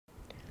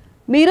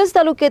मिरज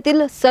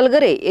तालुक्यातील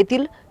सलगरे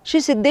येथील श्री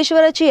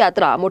सिद्धेश्वराची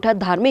यात्रा मोठ्या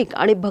धार्मिक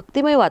आणि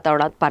भक्तिमय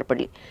वातावरणात पार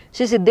पडली।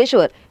 श्री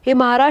सिद्धेश्वर हे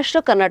महाराष्ट्र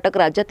कर्नाटक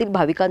राज्यातील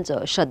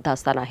भाविकांचं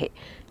श्रद्धास्थान आहे।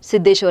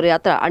 सिद्धेश्वर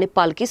यात्रा आणि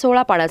पालखी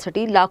सोहळा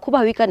पाहण्यासाठी लाखो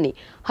भाविकांनी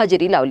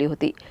हजेरी लावली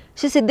होती।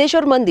 श्री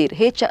सिद्धेश्वर मंदिर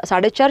हे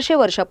 450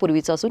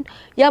 वर्षापूर्वीचं असून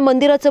या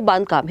मंदिराचं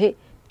बांधकाम हे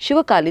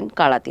शिवकालीन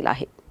काळातील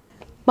आहे।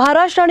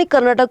 महाराष्ट्र आणि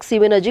कर्नाटक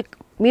सीमेनजीक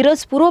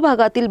मिरज पूर्व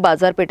भागातील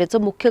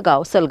बाजारपेठेचं मुख्य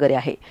गाव सलगरे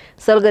आहे।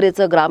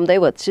 सलगरेचं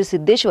ग्रामदैवत श्री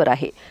सिद्धेश्वर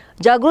आहे।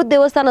 जागृत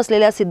देवस्थान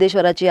असलेल्या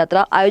सिद्धेश्वराची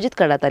यात्रा आयोजित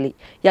करण्यात आली।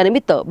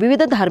 यानिमित्त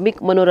विविध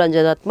धार्मिक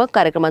मनोरंजनात्मक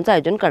कार्यक्रमांचं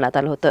आयोजन करण्यात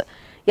आलं होतं।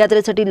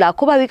 यात्रेसाठी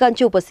लाखो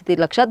भाविकांची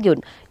उपस्थिती लक्षात घेऊन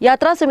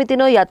यात्रा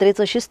समितीनं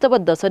यात्रेचं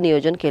शिस्तबद्ध असं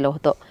नियोजन केलं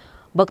होतं।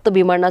 भक्त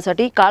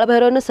भीमांसाठी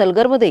काळभैरवनं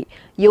सलगरमध्ये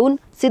येऊन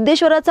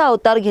सिद्धेश्वराचा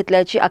अवतार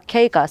घेतल्याची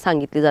आख्यायिका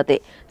सांगितली जाते।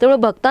 त्यामुळे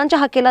भक्तांच्या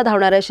हाकेला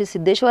धावणाऱ्या श्री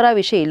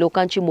सिद्धेश्वराविषयी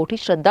लोकांची मोठी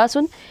श्रद्धा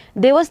असून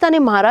देवस्थान हे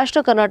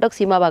महाराष्ट्र कर्नाटक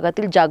सीमा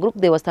भागातील जागरूक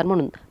देवस्थान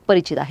म्हणून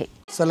परिचित आहे।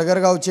 सलगर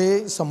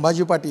गावचे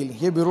संभाजी पाटील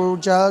हे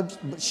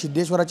बिरुळच्या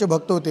सिद्धेश्वराचे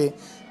भक्त होते।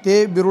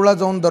 ते बिरुळला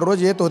जाऊन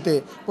दररोज येत होते,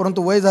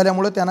 परंतु वय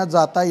झाल्यामुळे त्यांना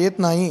जाता येत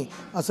नाही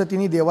असं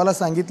तिने देवाला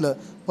सांगितलं।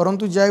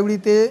 परंतु ज्यावेळी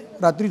ते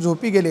रात्री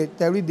झोपी गेले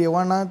त्यावेळी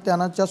देवांना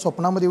त्यांच्या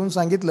स्वप्नामध्ये येऊन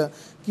सांगितलं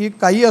की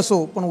काही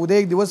असो पण उद्या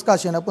एक दिवस का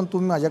असेना पण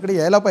तुम्ही माझ्याकडे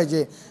यायला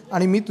पाहिजे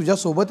आणि मी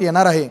तुझ्यासोबत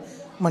येणार आहे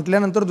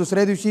म्हटल्यानंतर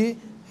दुसऱ्या दिवशी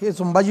हे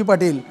संभाजी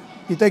पाटील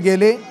तिथे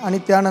गेले आणि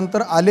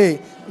त्यानंतर आले।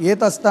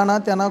 येत असताना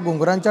त्यांना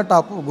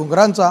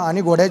घुंगरांचा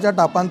आणि घोड्याच्या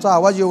टापांचा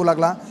आवाज येऊ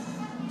लागला।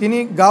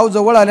 तिने गाव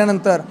जवळ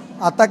आल्यानंतर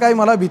आता काय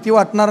मला भीती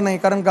वाटणार नाही,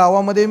 कारण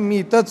गावामध्ये मी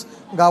इथंच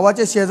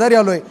गावाच्या शेजारी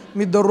आलोय,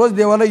 मी दररोज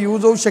देवाला येऊ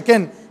जाऊ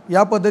शकेन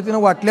या पद्धतीने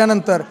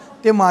वाटल्यानंतर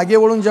ते मागे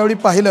वळून ज्यावेळी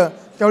पाहिलं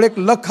त्यावेळी एक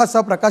लख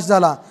असा प्रकाश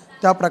झाला।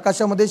 त्या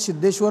प्रकाशामध्ये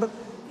सिद्धेश्वर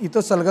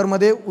इथं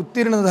सलगरमध्ये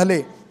उत्तीर्ण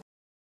झाले।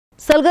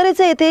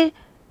 सलगरेचे येथे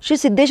श्री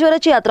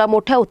सिद्धेश्वराची यात्रा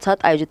मोठ्या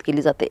उत्साहात आयोजित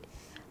केली जाते।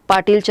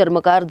 पाटील,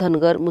 चर्मकार,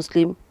 धनगर,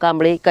 मुस्लिम,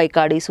 कांबळे,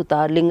 कैकाडी,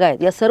 सुतार,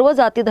 लिंगायत या सर्व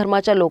जाती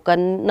धर्माच्या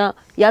लोकांना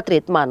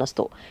यात्रेत मान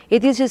असतो।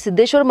 येथील श्री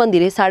सिद्धेश्वर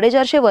मंदिर हे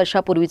 450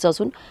 वर्षापूर्वीचं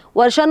असून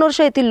वर्षानुवर्ष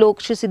येथील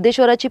लोक श्री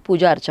सिद्धेश्वराची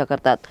पूजा अर्चा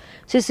करतात।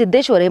 श्री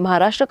सिद्धेश्वर हे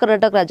महाराष्ट्र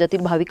कर्नाटक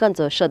राज्यातील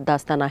भाविकांचं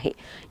श्रद्धास्थान आहे।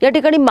 या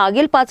ठिकाणी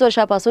मागील 5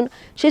 वर्षापासून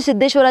श्री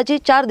सिद्धेश्वराची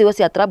 4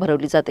 दिवस यात्रा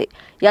भरवली जाते।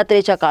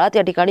 यात्रेच्या काळात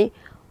या ठिकाणी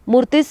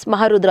मूर्तीस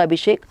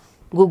महारुद्राभिषेक,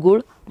 गुगुळ,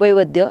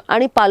 वैवद्य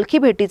आणि पालखी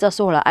भेटीचा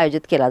सोहळा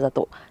आयोजित केला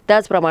जातो।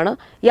 त्याचप्रमाणे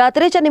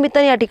यात्रेच्या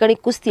निमित्ताने या ठिकाणी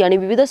कुस्ती आणि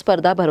विविध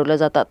स्पर्धा भरवल्या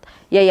जातात।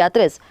 या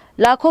यात्रेस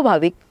लाखो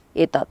भाविक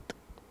येतात।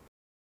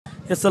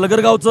 हे सलगर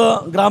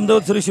गावचं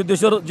ग्रामदेवत श्री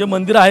सिद्धेश्वर जे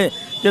मंदिर आहे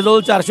ते जवळ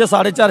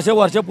 400-450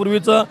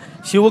 वर्षापूर्वीचं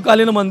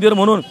शिवकालीन मंदिर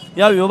म्हणून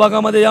या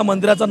विभागामध्ये या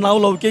मंदिराचं नाव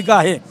लौकिक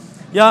आहे।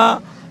 या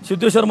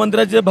सिद्धेश्वर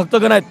मंदिराचे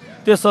भक्तगण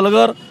आहेत ते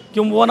सलगर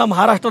किंवा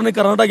महाराष्ट्र आणि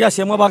कर्नाटक या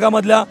सीमा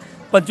भागामधल्या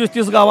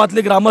 25-30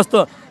 गावातले ग्रामस्थ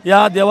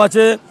या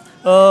देवाचे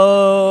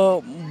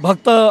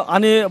भक्त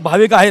आणि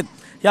भाविक आहेत।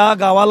 या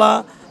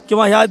गावाला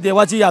किंवा ह्या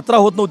देवाची यात्रा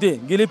होत नव्हती।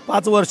 गेली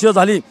 5 वर्ष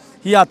झाली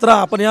ही यात्रा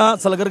आपण या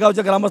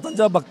सलगरगावच्या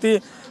ग्रामस्थांच्या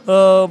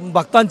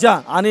भक्तांच्या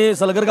आणि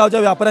सलगरगावच्या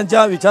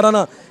व्यापाऱ्यांच्या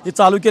विचारानं ही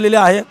चालू केलेली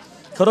आहे।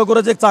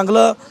 खरोखरच एक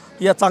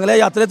चांगल्या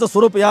यात्रेचं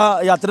स्वरूप या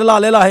यात्रेला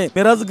आलेलं आहे।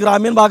 मिरज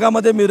ग्रामीण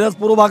भागामध्ये, मिरज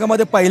पूर्व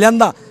भागामध्ये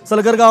पहिल्यांदा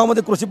सलगर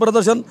गावामध्ये कृषी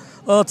प्रदर्शन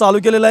चालू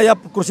केलेलं आहे। या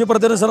कृषी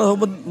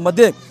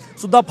प्रदर्शनामध्ये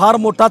सुद्धा फार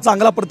मोठा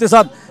चांगला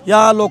प्रतिसाद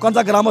या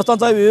लोकांचा,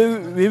 ग्रामस्थांचा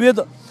विविध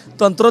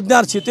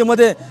तंत्रज्ञान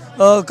शेतीमध्ये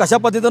कशा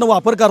पद्धतीनं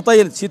वापर करता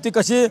येईल, शेती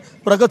कशी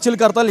प्रगतशील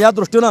करता येईल या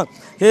दृष्टीनं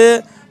हे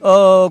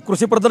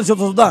कृषी प्रदर्शन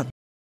सुद्धा